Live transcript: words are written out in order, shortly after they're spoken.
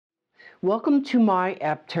Welcome to my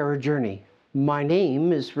Aptera journey. My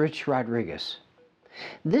name is Rich Rodriguez.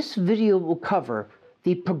 This video will cover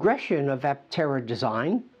the progression of Aptera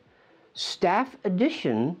design, staff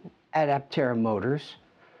addition at Aptera Motors,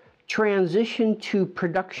 transition to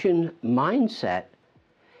production mindset,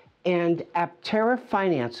 and Aptera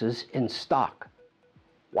finances in stock.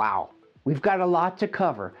 Wow, we've got a lot to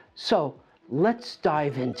cover, so let's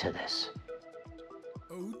dive into this.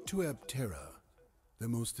 Ode to Aptera, the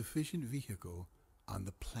most efficient vehicle on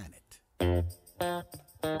the planet.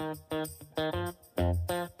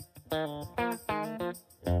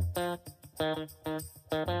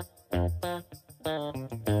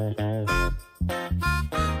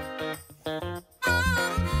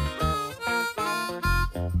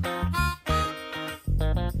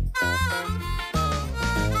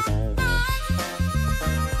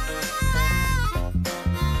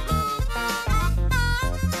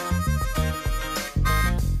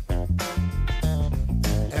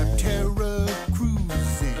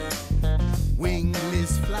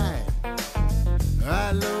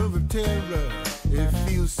 I love Aptera, it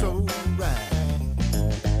feels so right.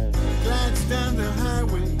 Glides down the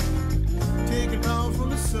highway, taking off from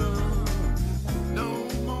the sun. No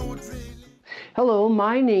more drilling. Hello,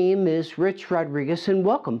 my name is Rich Rodriguez and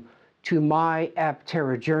welcome to my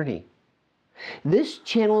Aptera journey. This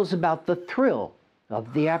channel is about the thrill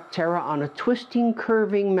of the Aptera on a twisting,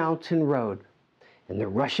 curving mountain road and the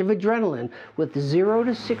rush of adrenaline with 0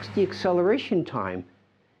 to 60 acceleration time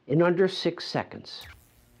in under 6 seconds,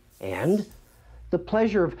 and the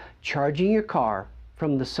pleasure of charging your car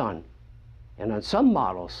from the sun, and on some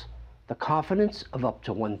models, the confidence of up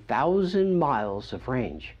to 1,000 miles of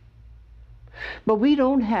range. But we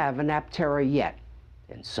don't have an Aptera yet,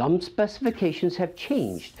 and some specifications have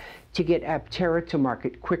changed to get Aptera to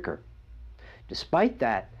market quicker. Despite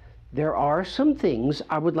that, there are some things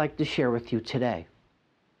I would like to share with you today.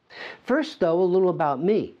 First, though, a little about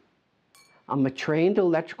me. I'm a trained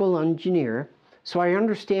electrical engineer, so I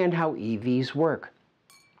understand how EVs work.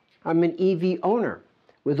 I'm an EV owner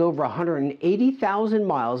with over 180,000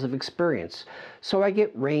 miles of experience, so I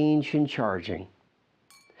get range in charging.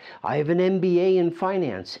 I have an MBA in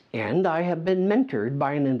finance, and I have been mentored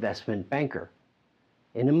by an investment banker.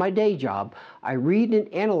 And in my day job, I read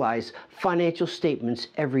and analyze financial statements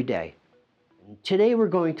every day. And today we're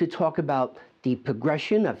going to talk about the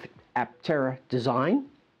progression of Aptera design,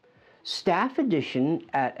 staff addition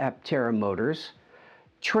at Aptera Motors,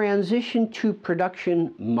 transition to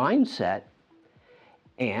production mindset,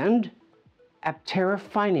 and Aptera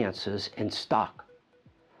finances in stock.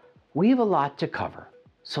 We have a lot to cover,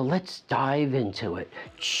 so let's dive into it.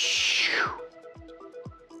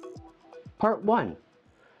 Part 1.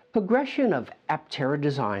 Progression of Aptera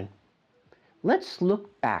design. Let's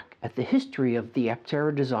look back at the history of the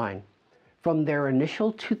Aptera design from their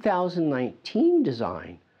initial 2019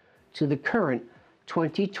 design to the current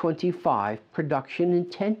 2025 production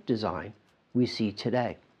intent design we see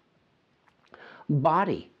today.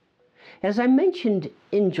 Body. As I mentioned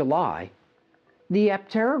in July, the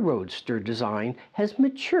Aptera Roadster design has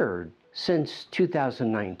matured since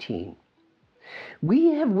 2019.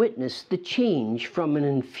 We have witnessed the change from an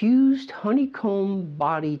infused honeycomb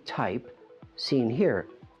body type, seen here,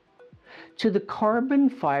 to the carbon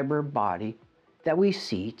fiber body that we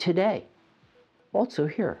see today, also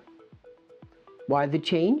here. Why the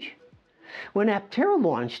change? When Aptera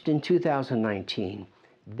launched in 2019,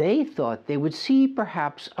 they thought they would see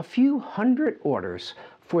perhaps a few hundred orders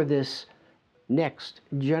for this next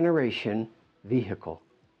generation vehicle.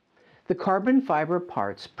 The carbon fiber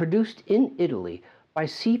parts produced in Italy by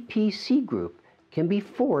CPC Group can be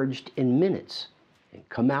forged in minutes and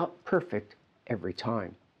come out perfect every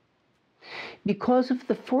time. Because of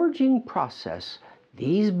the forging process,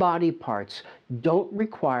 these body parts don't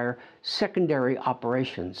require secondary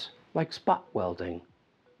operations like spot welding.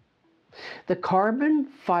 The carbon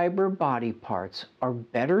fiber body parts are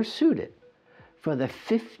better suited for the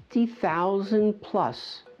 50,000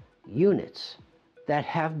 plus units that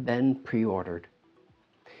have been pre-ordered.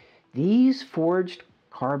 These forged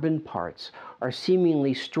carbon parts are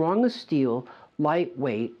seemingly strong as steel,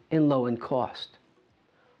 lightweight, and low in cost.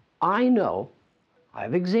 I know,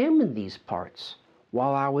 I've examined these parts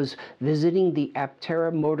while I was visiting the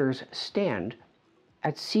Aptera Motors stand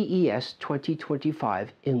at CES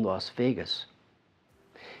 2025 in Las Vegas.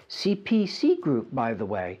 CPC Group, by the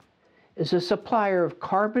way, is a supplier of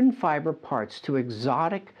carbon fiber parts to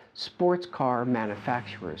exotic sports car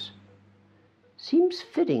manufacturers. Seems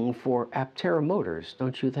fitting for Aptera Motors,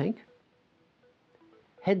 don't you think?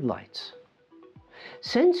 Headlights.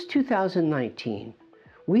 Since 2019,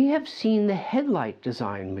 we have seen the headlight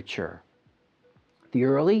design mature. The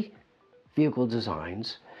early vehicle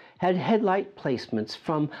designs had headlight placements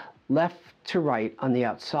from left to right on the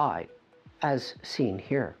outside, as seen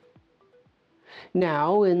here.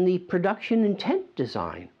 Now, in the production intent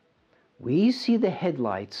design, we see the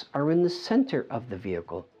headlights are in the center of the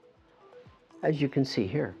vehicle, as you can see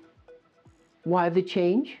here. Why the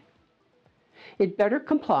change? It better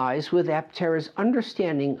complies with Aptera's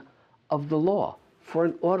understanding of the law for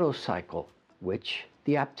an auto cycle, which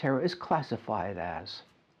the Aptera is classified as.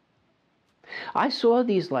 I saw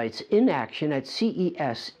these lights in action at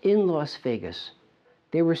CES in Las Vegas.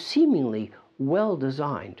 They were seemingly well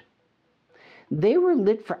designed. They were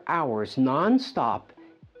lit for hours non-stop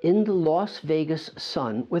in the Las Vegas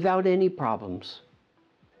sun without any problems.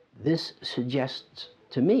 This suggests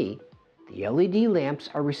to me the LED lamps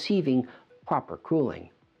are receiving proper cooling.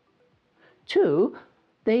 2,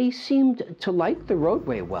 they seemed to light the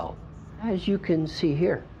roadway well, as you can see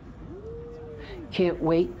here. Can't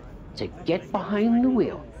wait to get behind the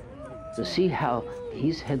wheel to see how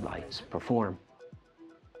these headlights perform.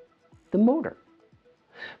 The motor.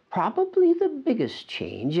 Probably the biggest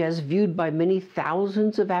change, as viewed by many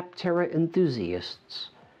thousands of Aptera enthusiasts,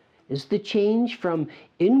 is the change from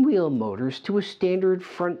in-wheel motors to a standard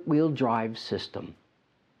front-wheel drive system.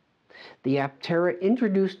 The Aptera,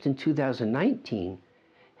 introduced in 2019,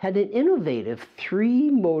 had an innovative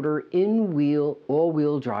 3-motor in-wheel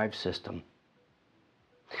all-wheel drive system.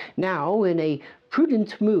 Now, in a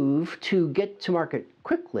prudent move to get to market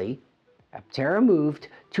quickly, Aptera moved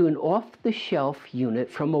to an off-the-shelf unit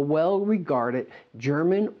from a well-regarded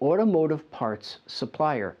German automotive parts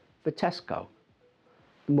supplier, Vitesco,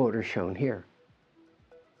 the motor shown here.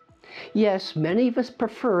 Yes, many of us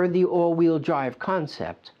prefer the all-wheel drive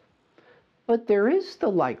concept, but there is the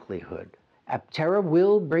likelihood Aptera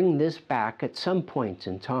will bring this back at some point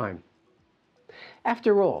in time.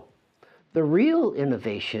 After all, the real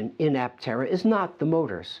innovation in Aptera is not the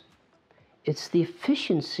motors. It's the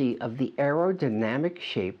efficiency of the aerodynamic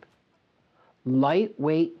shape,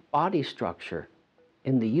 lightweight body structure,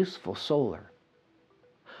 and the useful solar.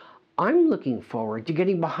 I'm looking forward to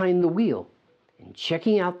getting behind the wheel and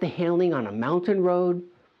checking out the handling on a mountain road,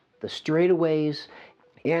 the straightaways,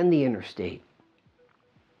 and the interstate.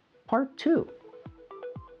 Part 2,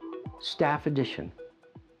 Staff Edition.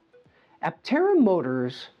 Aptera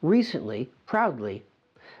Motors recently, proudly,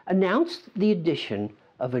 announced the addition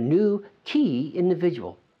of a new key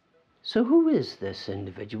individual. So who is this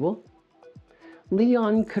individual?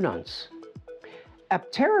 Leon Knunz.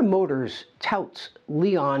 Aptera Motors touts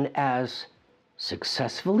Leon as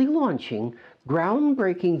successfully launching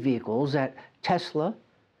groundbreaking vehicles at Tesla,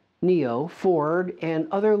 NIO, Ford, and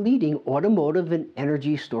other leading automotive and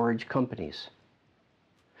energy storage companies.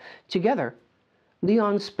 Together,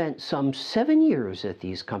 Leon spent some 7 years at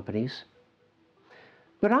these companies.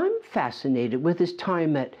 But I'm fascinated with his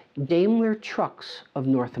time at Daimler Trucks of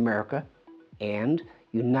North America and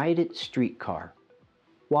United Streetcar.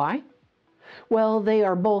 Why? Well, they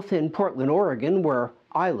are both in Portland, Oregon, where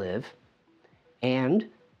I live, and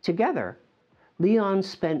together, Leon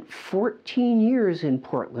spent 14 years in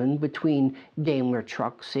Portland between Daimler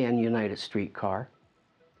Trucks and United Streetcar,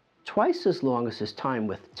 twice as long as his time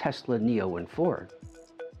with Tesla, NIO, and Ford.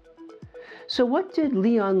 So what did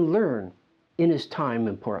Leon learn in his time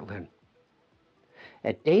in Portland?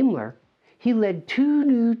 At Daimler, he led 2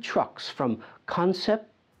 new trucks from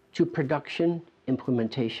concept to production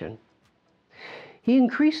implementation. He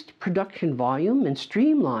increased production volume and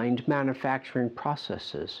streamlined manufacturing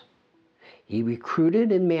processes. He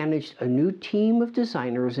recruited and managed a new team of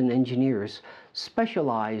designers and engineers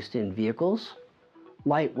specialized in vehicles,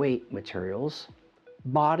 lightweight materials,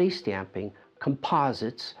 body stamping,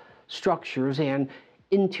 composites, structures, and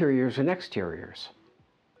interiors and exteriors.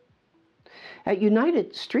 At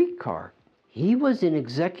United Streetcar, he was in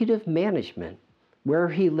executive management, where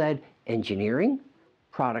he led engineering,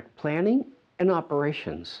 product planning, and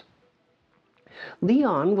operations.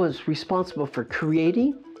 Leon was responsible for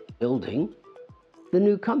creating, building the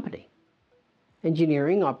new company,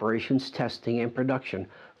 engineering, operations, testing, and production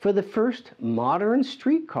for the first modern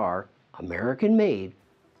streetcar, American-made,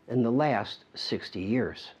 in the last 60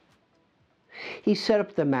 years. He set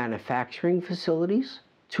up the manufacturing facilities,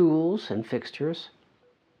 tools and fixtures,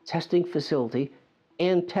 testing facility,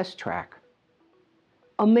 and test track.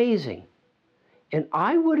 Amazing. And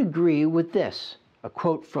I would agree with this, a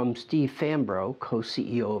quote from Steve Fambro,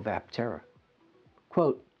 co-CEO of Aptera.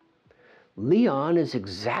 Quote, "Leon is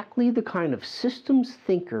exactly the kind of systems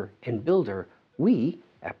thinker and builder we,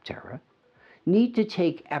 Aptera, need to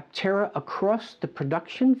take Aptera across the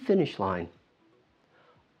production finish line.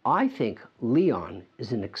 I think Leon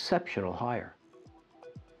is an exceptional hire."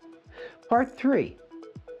 Part 3,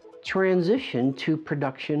 transition to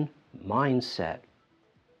production mindset.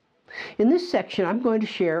 In this section, I'm going to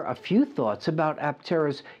share a few thoughts about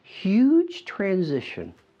Aptera's huge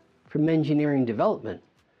transition from engineering development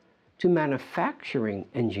to manufacturing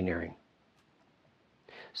engineering.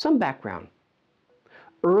 Some background.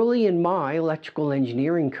 Early in my electrical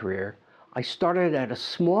engineering career, I started at a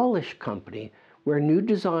smallish company where new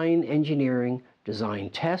design engineering,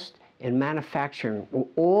 design test, and manufacturing were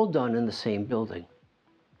all done in the same building.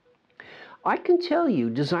 I can tell you,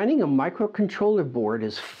 designing a microcontroller board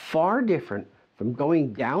is far different from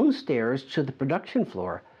going downstairs to the production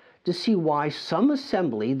floor to see why some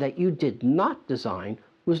assembly that you did not design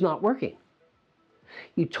was not working.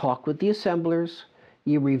 You talk with the assemblers,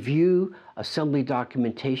 you review assembly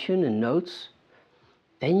documentation and notes,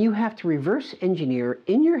 then you have to reverse engineer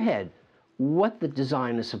in your head what the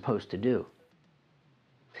design is supposed to do.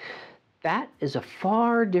 That is a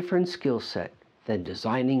far different skill set than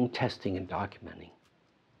designing, testing, and documenting.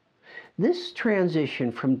 This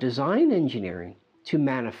transition from design engineering to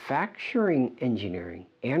manufacturing engineering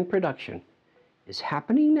and production is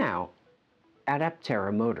happening now at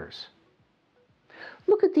Aptera Motors.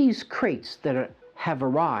 Look at these crates that have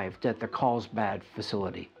arrived at the Carlsbad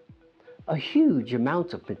facility. A huge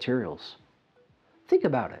amount of materials. Think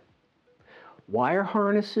about it. Wire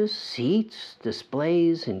harnesses, seats,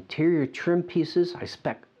 displays, interior trim pieces,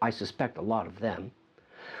 I suspect a lot of them,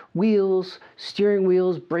 wheels, steering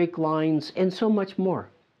wheels, brake lines, and so much more.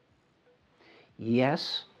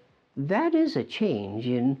 Yes, that is a change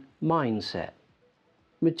in mindset.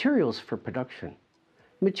 Materials for production,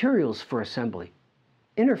 materials for assembly,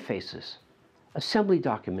 interfaces, assembly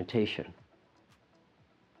documentation.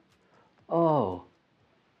 Oh,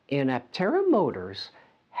 and Aptera Motors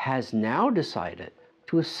has now decided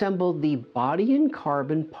to assemble the body and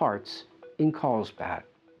carbon parts in Carlsbad.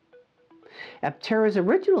 Aptera's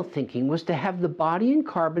original thinking was to have the body and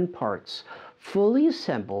carbon parts fully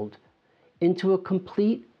assembled into a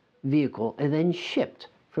complete vehicle and then shipped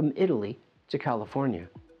from Italy to California.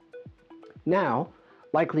 Now,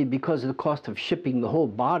 likely because of the cost of shipping the whole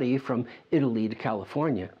body from Italy to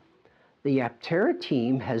California, the Aptera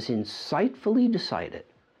team has insightfully decided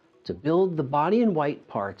to build the body and white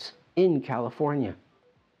parts in California.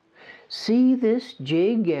 See this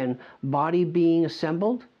jig and body being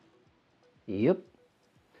assembled? Yep,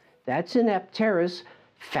 that's in Aptera's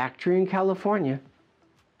factory in California.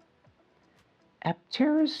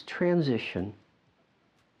 Aptera's transition.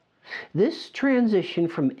 This transition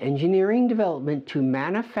from engineering development to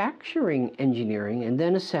manufacturing engineering and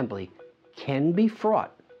then assembly can be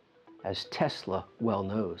fraught, as Tesla well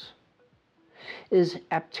knows. Is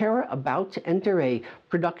Aptera about to enter a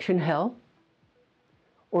production hell?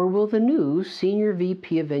 Or will the new Senior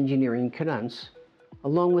VP of Engineering Cadence,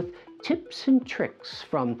 along with tips and tricks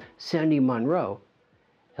from Sandy Monroe,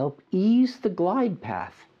 help ease the glide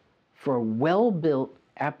path for a well-built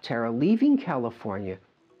Aptera leaving California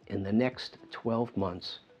in the next 12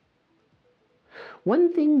 months?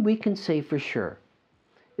 One thing we can say for sure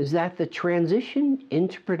is that the transition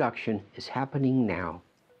into production is happening now.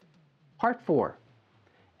 Part 4,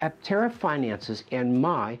 Aptera finances and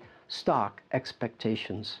my stock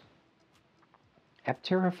expectations.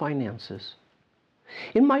 Aptera finances.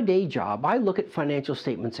 In my day job, I look at financial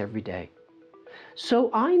statements every day.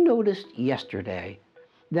 So I noticed yesterday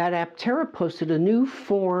that Aptera posted a new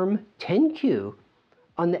Form 10Q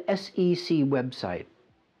on the SEC website.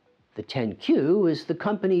 The 10Q is the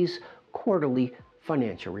company's quarterly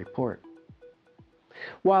financial report.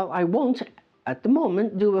 While I won't at the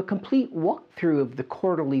moment do a complete walkthrough of the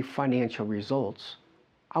quarterly financial results,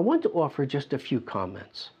 I want to offer just a few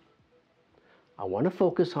comments. I want to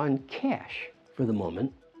focus on cash for the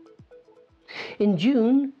moment. In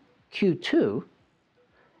June Q2,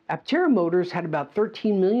 Aptera Motors had about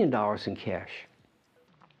 $13 million in cash,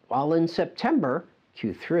 while in September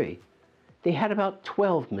Q3, they had about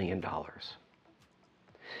 $12 million.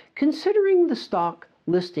 Considering the stock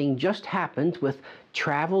listing just happened with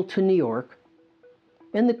travel to New York,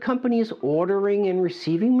 and the company is ordering and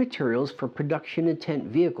receiving materials for production intent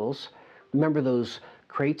vehicles, remember those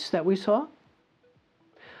crates that we saw?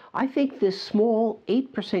 I think this small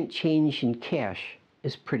 8% change in cash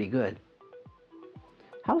is pretty good.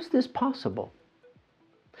 How's this possible?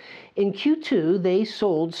 In Q2, they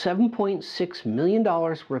sold $7.6 million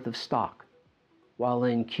worth of stock, while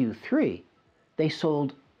in Q3, they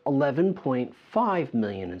sold $11.5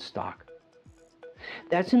 million in stock.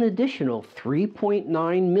 That's an additional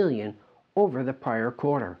 $3.9 million over the prior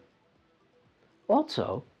quarter.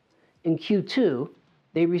 Also, in Q2,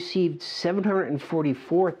 they received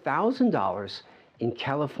 $744,000 in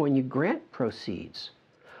California grant proceeds,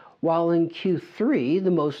 while in Q3,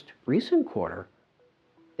 the most recent quarter,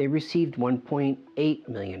 they received $1.8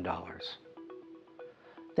 million.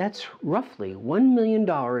 That's roughly $1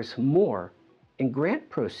 million more in grant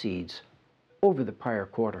proceeds over the prior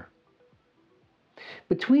quarter.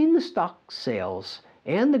 Between the stock sales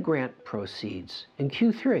and the grant proceeds in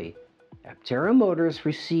Q3, Aptera Motors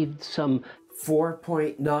received some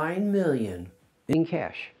 $4.9 million in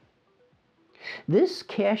cash. This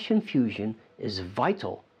cash infusion is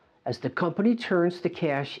vital as the company turns the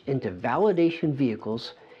cash into validation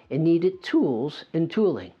vehicles and needed tools and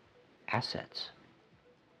tooling, assets.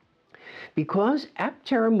 Because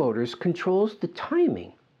Aptera Motors controls the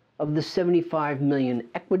timing of the $75 million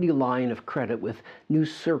equity line of credit with New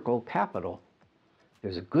Circle Capital,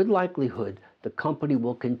 there's a good likelihood the company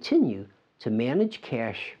will continue to manage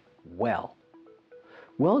cash well.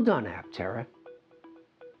 Well done, Aptera.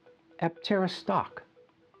 Aptera stock.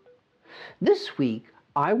 This week,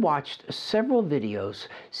 I watched several videos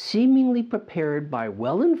seemingly prepared by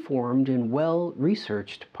well-informed and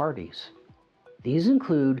well-researched parties. These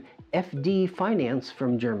include FD Finance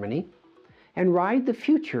from Germany and Ride the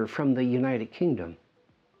Future from the United Kingdom.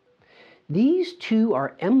 These two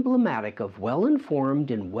are emblematic of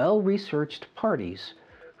well-informed and well-researched parties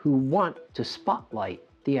who want to spotlight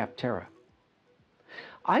the Aptera.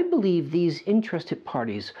 I believe these interested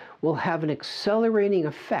parties will have an accelerating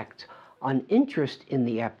effect on interest in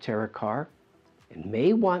the Aptera car and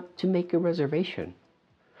may want to make a reservation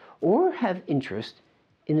or have interest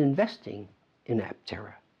in investing in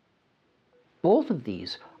Aptera. Both of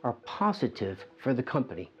these are positive for the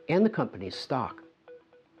company and the company's stock.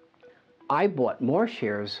 I bought more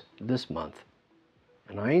shares this month,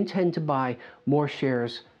 and I intend to buy more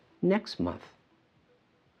shares next month.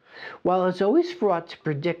 While it's always fraught to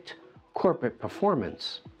predict corporate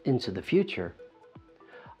performance into the future,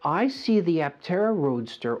 I see the Aptera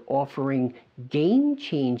Roadster offering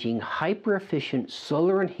game-changing, hyper-efficient,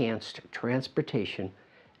 solar-enhanced transportation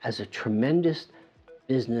as a tremendous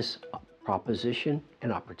business proposition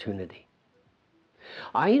and opportunity.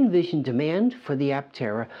 I envision demand for the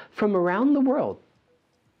Aptera from around the world.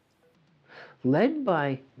 Led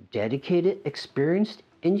by dedicated, experienced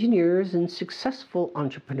engineers and successful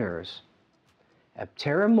entrepreneurs,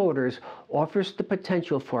 Aptera Motors offers the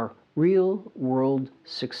potential for real-world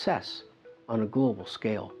success on a global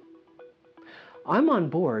scale. I'm on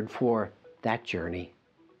board for that journey.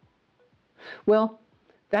 Well,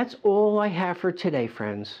 that's all I have for today,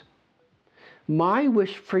 friends. My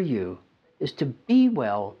wish for you is to be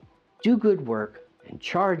well, do good work, and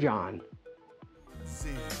charge on.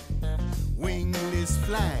 Wingless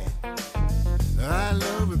flight. I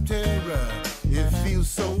love Aptera. It feels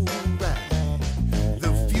so right.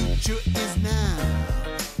 The future is now.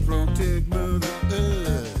 Protect Mother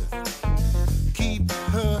Earth. Keep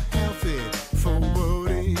her healthy for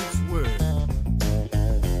what it's worth.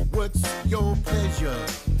 What's your pleasure,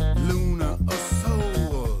 Luna or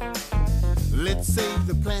Soul? Let's save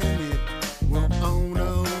the planet. We're on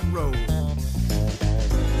a roll.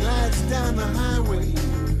 Lights down the highway,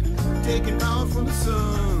 taking off from the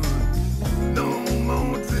sun. No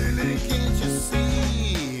more drilling, can't you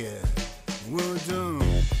see? We're done.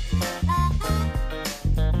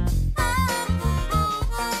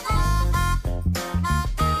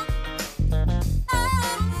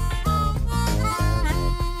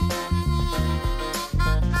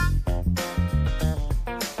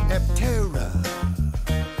 Aptera,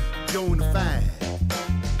 join the fight.